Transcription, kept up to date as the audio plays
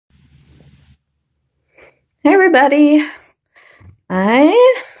Hey everybody,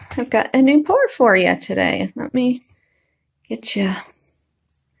 I have got a new pour for you today. Let me get you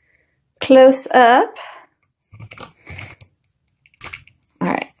close up. All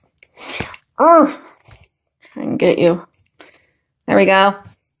right. Oh, try and get you. There we go.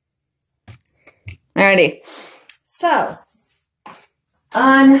 Alrighty. So,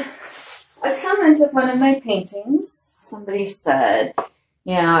 on a comment of one of my paintings, somebody said,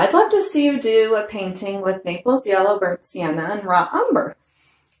 yeah, I'd love to see you do a painting with Naples yellow, burnt sienna, and raw umber.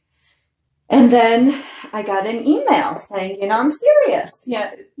 And then I got an email saying, I'm serious.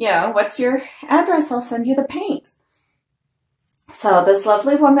 Yeah, what's your address? I'll send you the paint. So this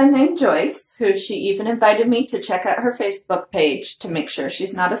lovely woman named Joyce, who she even invited me to check out her Facebook page to make sure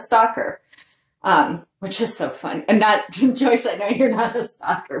she's not a stalker, which is so fun. And not, Joyce, I know you're not a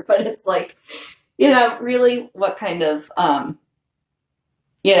stalker, but it's like, really what kind of,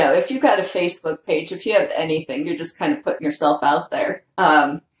 if you've got a Facebook page, if you have anything, you're just kind of putting yourself out there.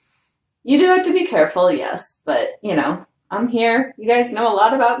 You do have to be careful, yes, but, I'm here. You guys know a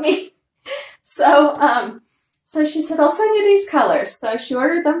lot about me. So she said, I'll send you these colors. So she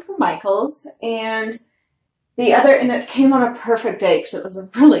ordered them from Michael's, and it came on a perfect day because it was a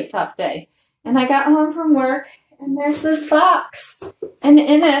really tough day. And I got home from work, and there's this box, and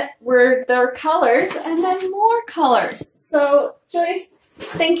in it were their colors and then more colors. So Joyce,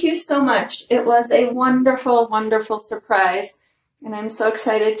 thank you so much. It was a wonderful, wonderful surprise. And I'm so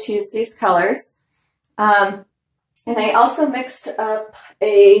excited to use these colors. And I also mixed up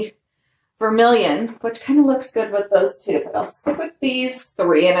a vermilion, which kind of looks good with those two, but I'll stick with these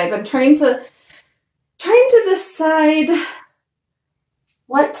three. And I've been trying to decide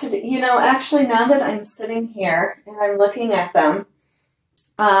what to do. Actually, now that I'm sitting here and I'm looking at them,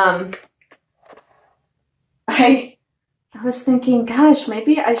 I was thinking, gosh,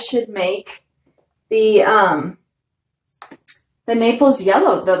 maybe I should make the Naples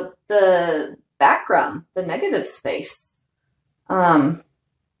yellow, the background, the negative space. That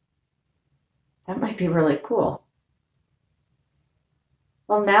might be really cool.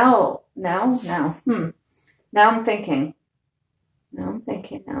 Well, now I'm thinking.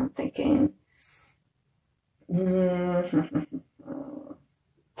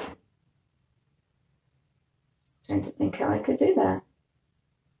 Trying to think how I could do that.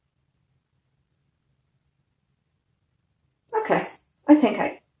 Okay, I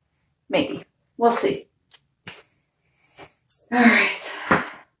think maybe. We'll see. All right.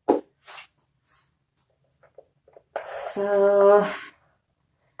 So,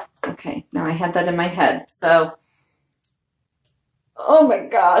 okay, now I had that in my head. So, oh my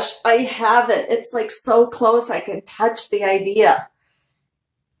gosh, I have it. It's like so close I can touch the idea.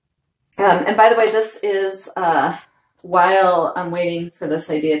 And by the way, this is, while I'm waiting for this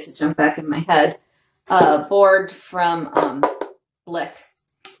idea to jump back in my head, board from Blick.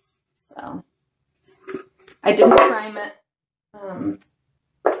 So I didn't prime it.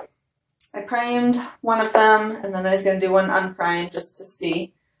 I primed one of them, and then I was going to do one unprimed just to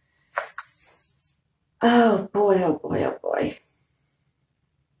see. Oh boy, oh boy, oh boy.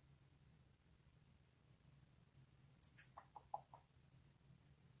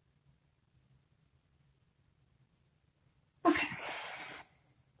 Okay.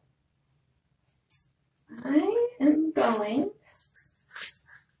 I am going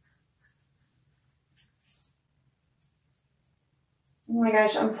oh my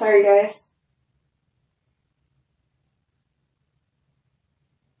gosh, I'm sorry, guys.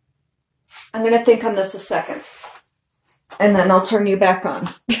 I'm going to think on this a second, and then I'll turn you back on.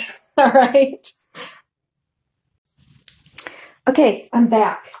 All right. Okay, I'm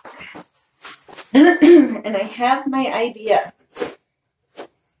back. And I have my idea.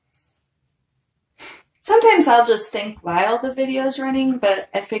 Sometimes I'll just think while the video's running, but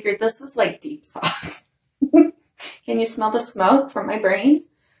I figured this was like deep thought. Can you smell the smoke from my brain?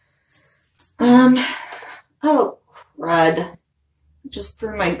 Oh, crud. Just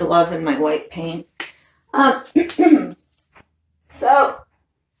threw my glove in my white paint. So,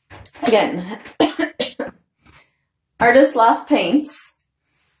 again, Artist Loft paints,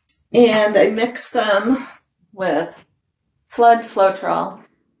 and I mix them with Flood, Floetrol,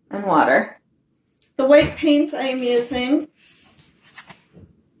 and water. The white paint I'm using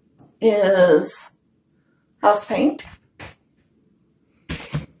is house paint.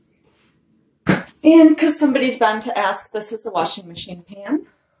 And because somebody's bound to ask, this is a washing machine pan.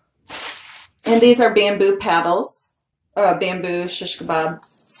 And these are bamboo paddles, bamboo shish kebab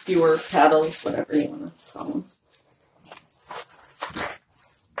skewer paddles, whatever you want to call them.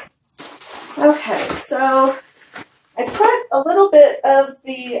 Okay, so I put a little bit of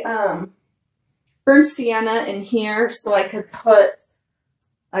the burnt sienna in here so I could put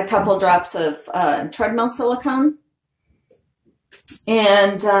a couple drops of treadmill silicone.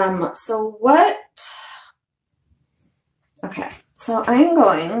 And so what? Okay, so I'm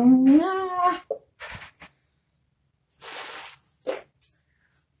going.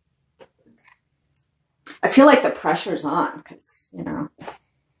 I feel like the pressure's on because, you know,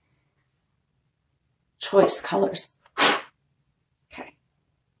 choice colors. Okay.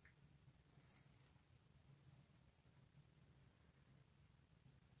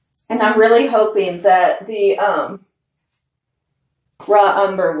 And I'm really hoping that the raw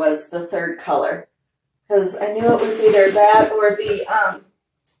umber was the third color, because I knew it was either that or the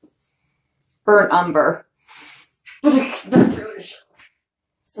burnt umber.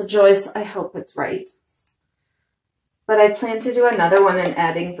 So Joyce, I hope it's right. But I plan to do another one in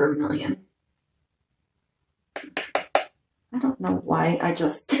adding vermilion. I don't know why I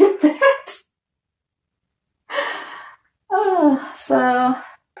just did that. So I'm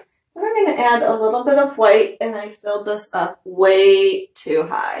going to add a little bit of white, and I filled this up way too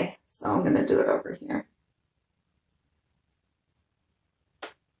high. So I'm going to do it over here.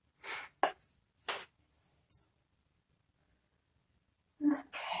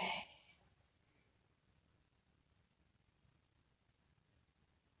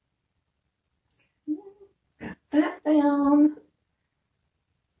 That down.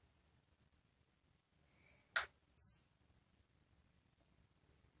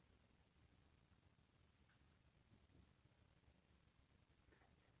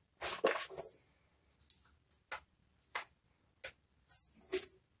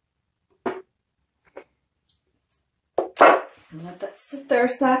 Let that sit there a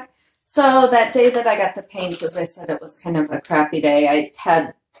sec. So that day that I got the paints, as I said, it was kind of a crappy day. I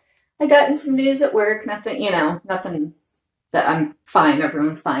gotten some news at work, nothing, you know, nothing that I'm fine,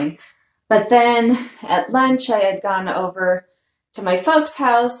 everyone's fine. But then at lunch, I had gone over to my folks'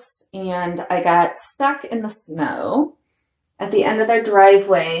 house and I got stuck in the snow at the end of their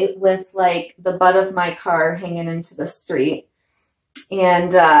driveway with like the butt of my car hanging into the street.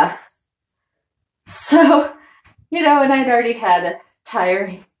 And so, you know, and I'd already had a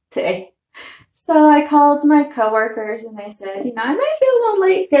tiring day. So I called my coworkers and I said, you know, I might be a little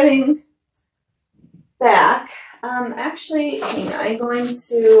late getting back. Actually, hang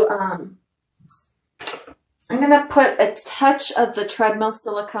on, I'm going to put a touch of the treadmill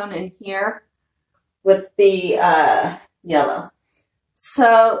silicone in here with the yellow.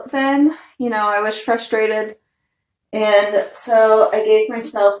 So then, you know, I was frustrated. And so I gave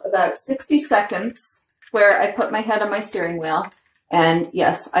myself about 60 seconds where I put my head on my steering wheel. And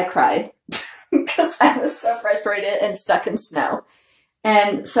yes, I cried. Because I was so frustrated and stuck in snow.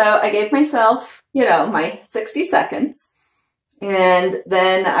 And so I gave myself, you know, my 60 seconds. And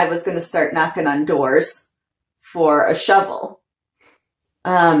then I was going to start knocking on doors for a shovel.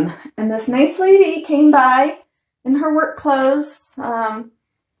 And this nice lady came by in her work clothes.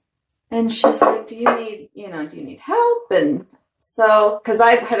 And she's like, do you need help? And so, because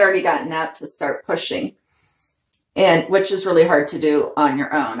I had already gotten out to start pushing. And which is really hard to do on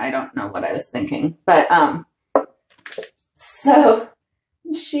your own. I don't know what I was thinking, but so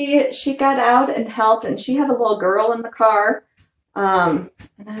she got out and helped, and she had a little girl in the car, and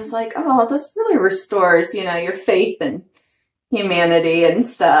I was like, oh, this really restores, you know, your faith in humanity and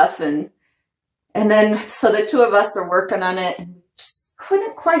stuff, and then so the two of us are working on it, and just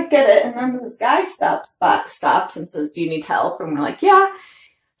couldn't quite get it, and then this guy stops and says, do you need help? And we're like, yeah.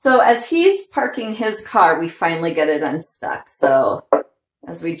 So as he's parking his car, we finally get it unstuck. So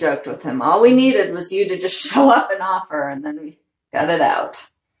as we joked with him, all we needed was you to just show up and offer, and then we got it out.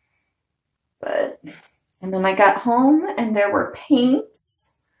 And then I got home and there were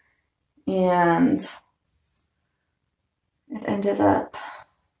paints, and it ended up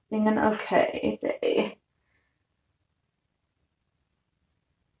being an okay day.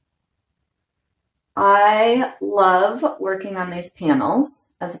 I love working on these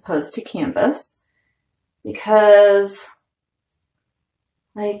panels as opposed to canvas because,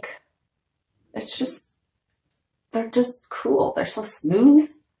 like, they're just cool. They're so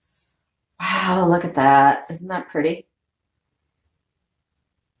smooth. Wow, look at that. Isn't that pretty?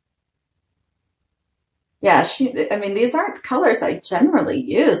 Yeah, I mean, these aren't colors I generally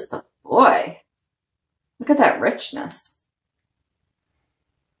use, but boy, look at that richness.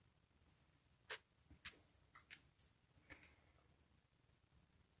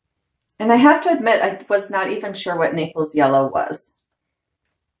 And I have to admit, I was not even sure what Naples yellow was.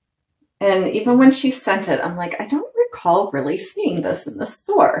 And even when she sent it, I'm like, I don't recall really seeing this in the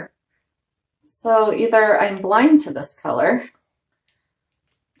store. So either I'm blind to this color,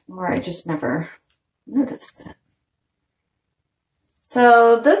 or I just never noticed it.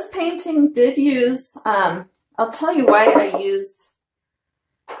 So this painting did use, I'll tell you why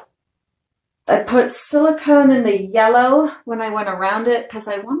I put silicone in the yellow when I went around it, because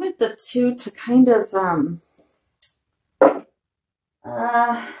I wanted the two to kind of,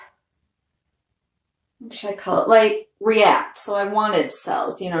 what should I call it? Like react. So I wanted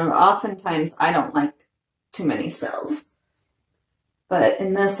cells. You know, oftentimes I don't like too many cells, but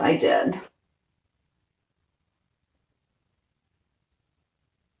in this I did.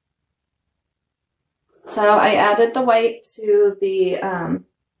 So I added the white to the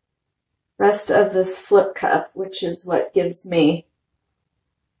rest of this flip cup, which is what gives me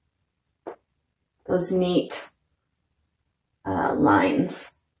those neat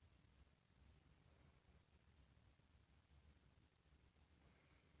lines.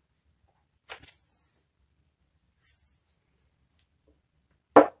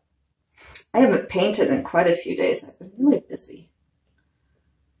 I haven't painted in quite a few days. I've been really busy.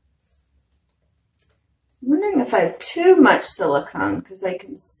 I'm wondering if I have too much silicone because I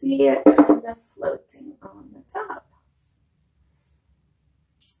can see it kind of floating on the top.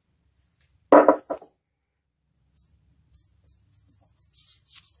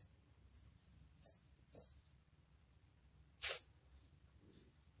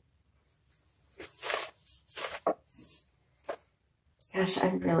 Gosh, I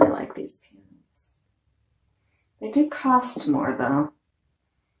really like these pans. They do cost more though.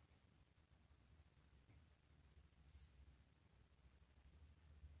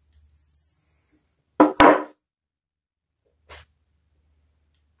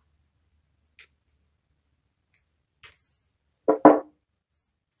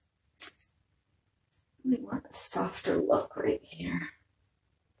 I want a softer look right here.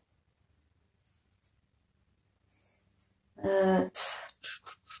 But,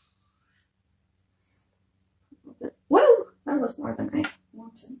 whoa, that was more than I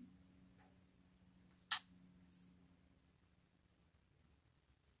wanted.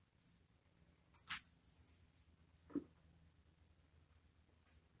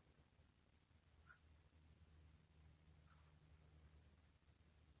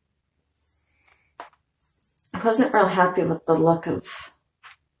 I wasn't real happy with the look of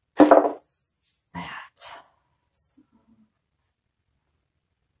that.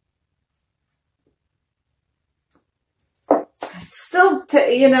 Still,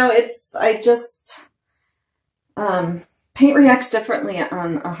 you know, paint reacts differently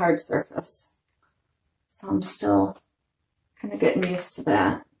on a hard surface. So I'm still kind of getting used to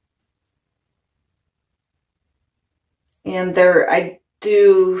that. And I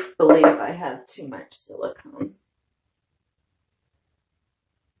do believe I have too much silicone.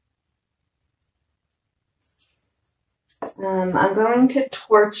 I'm going to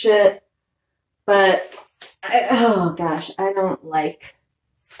torch it, but oh gosh, I don't like,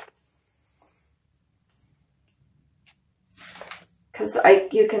 because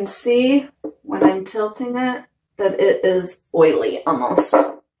you can see when I'm tilting it that it is oily almost.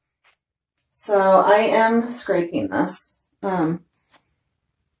 So I am scraping this.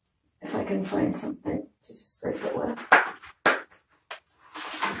 If I can find something to scrape it with.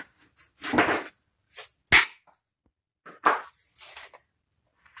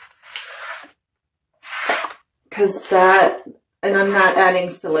 Because and I'm not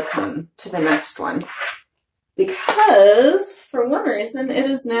adding silicone to the next one. Because, for one reason, it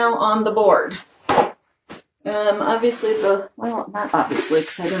is now on the board. Obviously well, not obviously,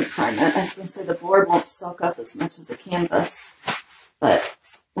 because I didn't prime it. I was going to say the board won't soak up as much as the canvas, but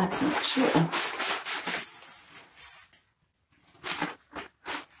that's not true.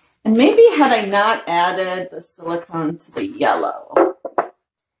 And maybe had I not added the silicone to the yellow.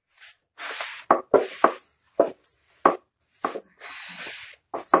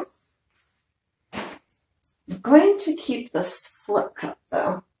 I'm going to keep this flip cup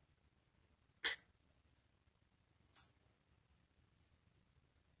though.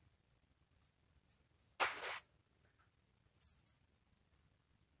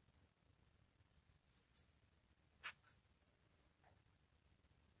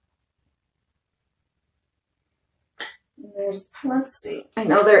 Let's see. I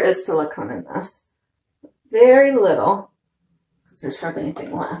know there is silicone in this. Very little, because there's hardly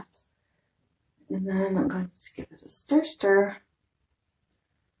anything left. And then I'm going to give it a stir.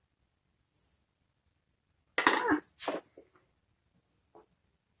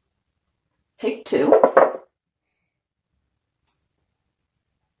 Take two.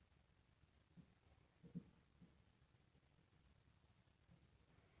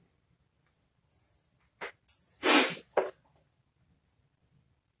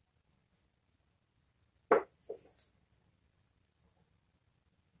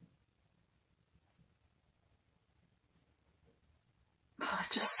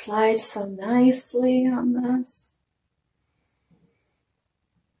 just slides so nicely on this.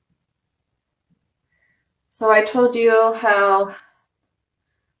 So I told you how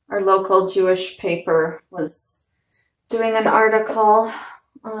our local Jewish paper was doing an article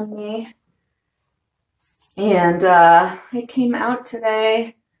on me. And it came out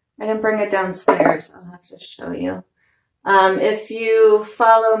today. I didn't bring it downstairs. I'll have to show you. If you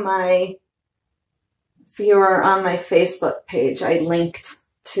are on my Facebook page, I linked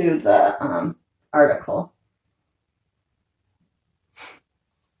to the article.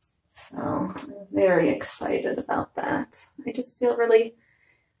 So I'm very excited about that. I just feel really,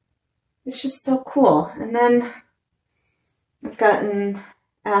 it's just so cool. And then I've gotten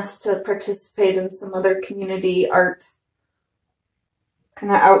asked to participate in some other community art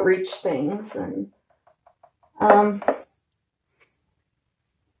kind of outreach things, and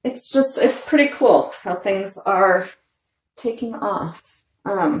it's pretty cool how things are taking off.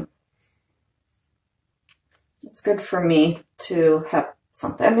 It's good for me to have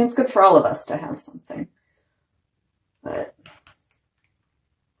something. I mean, it's good for all of us to have something, but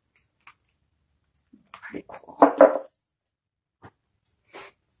it's pretty cool.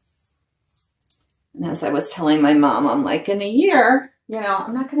 And as I was telling my mom, I'm like, in a year,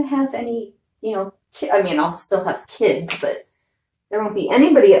 I'm not going to have any, I mean, I'll still have kids, but there won't be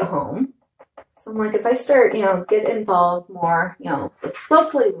anybody at home. So I'm like, if I start, get involved more, with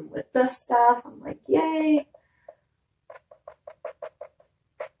locally with this stuff, I'm like, yay.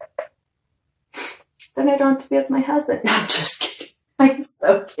 Then I don't have to be with my husband. No, I'm just kidding. I'm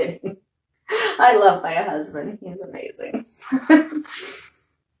so kidding. I love my husband. He's amazing.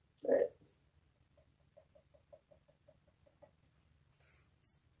 But,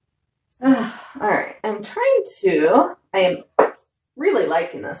 all right, I am really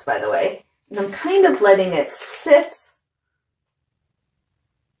liking this, by the way, and I'm kind of letting it sit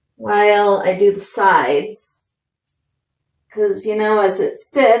while I do the sides, because, as it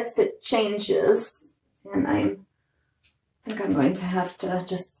sits, it changes, and I think I'm going to have to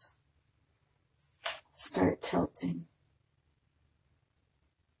just start tilting.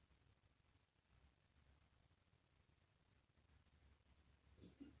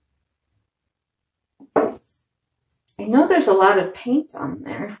 I know there's a lot of paint on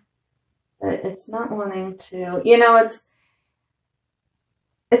there, but it's not wanting to, it's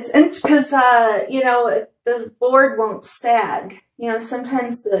because, the board won't sag.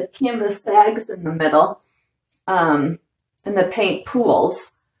 Sometimes the canvas sags in the middle, and the paint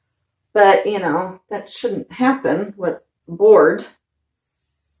pools, but, that shouldn't happen with board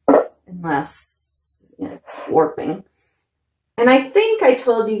unless it's warping. And I think I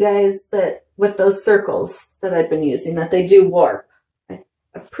told you guys that with those circles that I've been using, that they do warp. I'm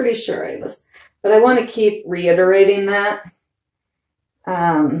pretty sure I was. But I want to keep reiterating that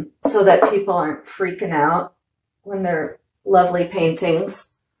so that people aren't freaking out when their lovely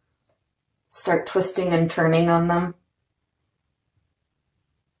paintings start twisting and turning on them.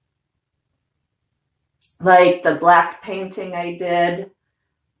 Like the black painting I did.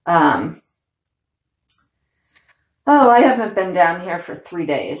 Oh, I haven't been down here for 3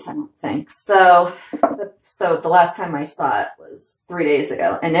 days, I don't think. So the last time I saw it was 3 days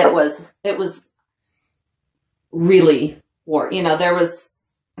ago, and it was really warm. There was,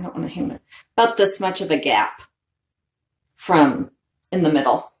 I don't want to hang it, about this much of a gap from in the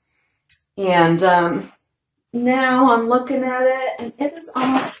middle. And now I'm looking at it, and it is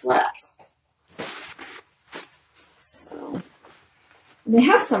almost flat. So they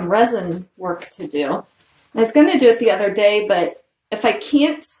have some resin work to do. I was going to do it the other day, but if I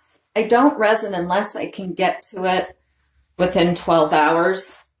can't, I don't resin unless I can get to it within 12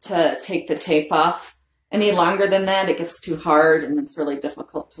 hours to take the tape off. Any longer than that, it gets too hard and it's really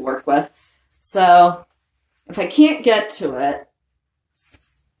difficult to work with. So if I can't get to it,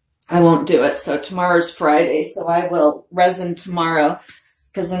 I won't do it. So tomorrow's Friday, so I will resin tomorrow,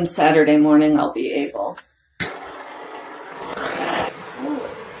 because then Saturday morning I'll be able.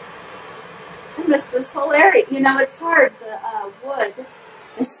 This whole area, it's hard. The wood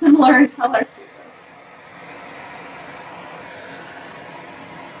is similar in color to this.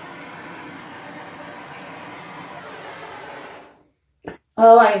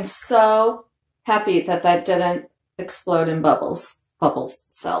 Oh, I am so happy that that didn't explode in bubbles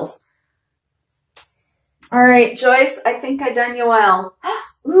cells. All right, Joyce, I think I done you well.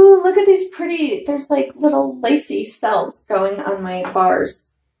 Ooh, look at these pretty, there's like little lacy cells going on my bars.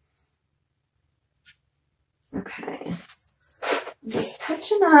 Okay, I'm just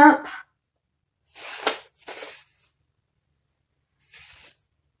touching up.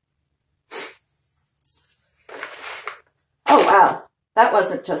 Oh, wow. That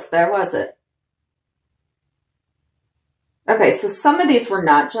wasn't just there, was it? Okay, so some of these were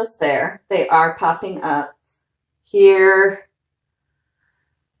not just there. They are popping up here.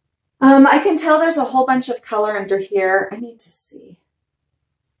 I can tell there's a whole bunch of color under here. I need to see.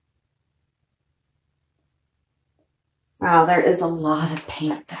 Wow, there is a lot of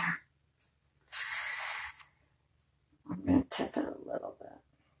paint there. I'm going to tip it a little bit.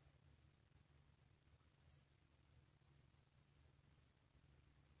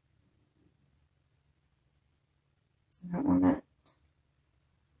 I don't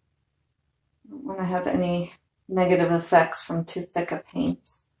want to have any negative effects from too thick a paint,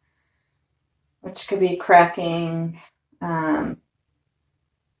 which could be cracking,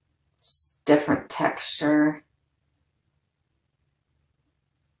 just different texture.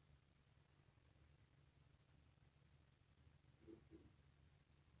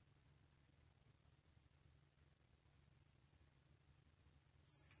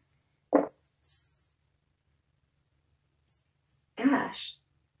 Gosh.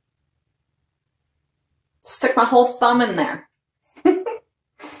 Stick my whole thumb in there.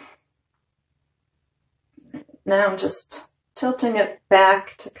 Now I'm just tilting it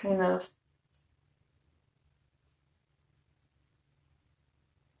back to kind of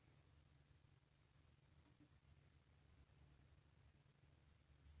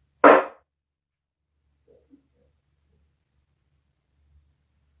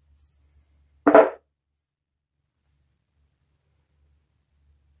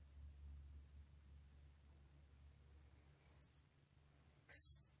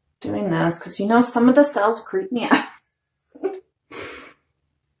doing this because, you know, some of the cells creep me out.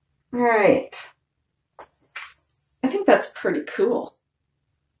 All right. I think that's pretty cool.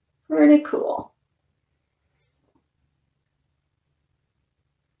 Pretty cool.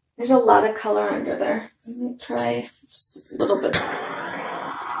 There's a lot of color under there. Let me try just a little bit.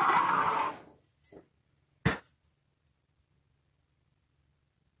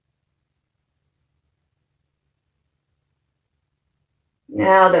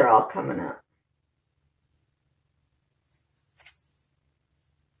 Now they're all coming up.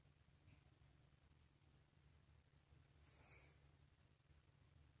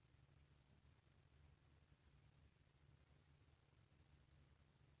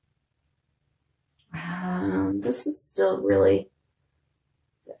 This is still really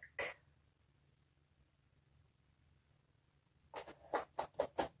thick.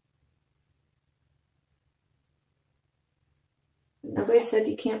 Nobody said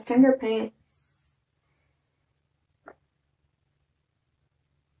you can't finger paint.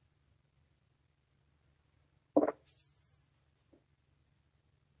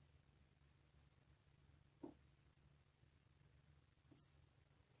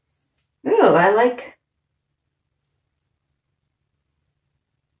 Ooh, I like.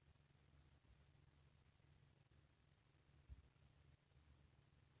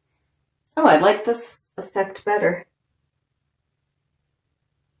 Oh, I like this effect better.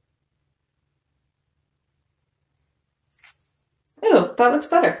 Ooh, that looks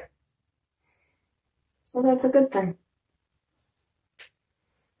better. So that's a good thing.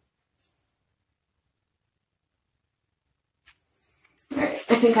 All right,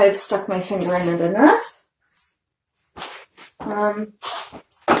 I think I've stuck my finger in it enough.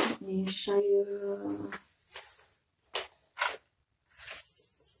 Let me show you.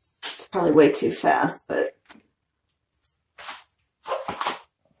 It's probably way too fast, but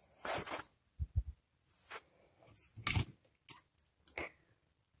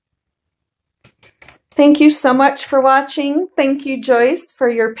thank you so much for watching. Thank you, Joyce, for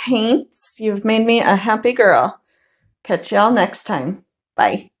your paints. You've made me a happy girl. Catch y'all next time.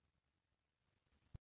 Bye.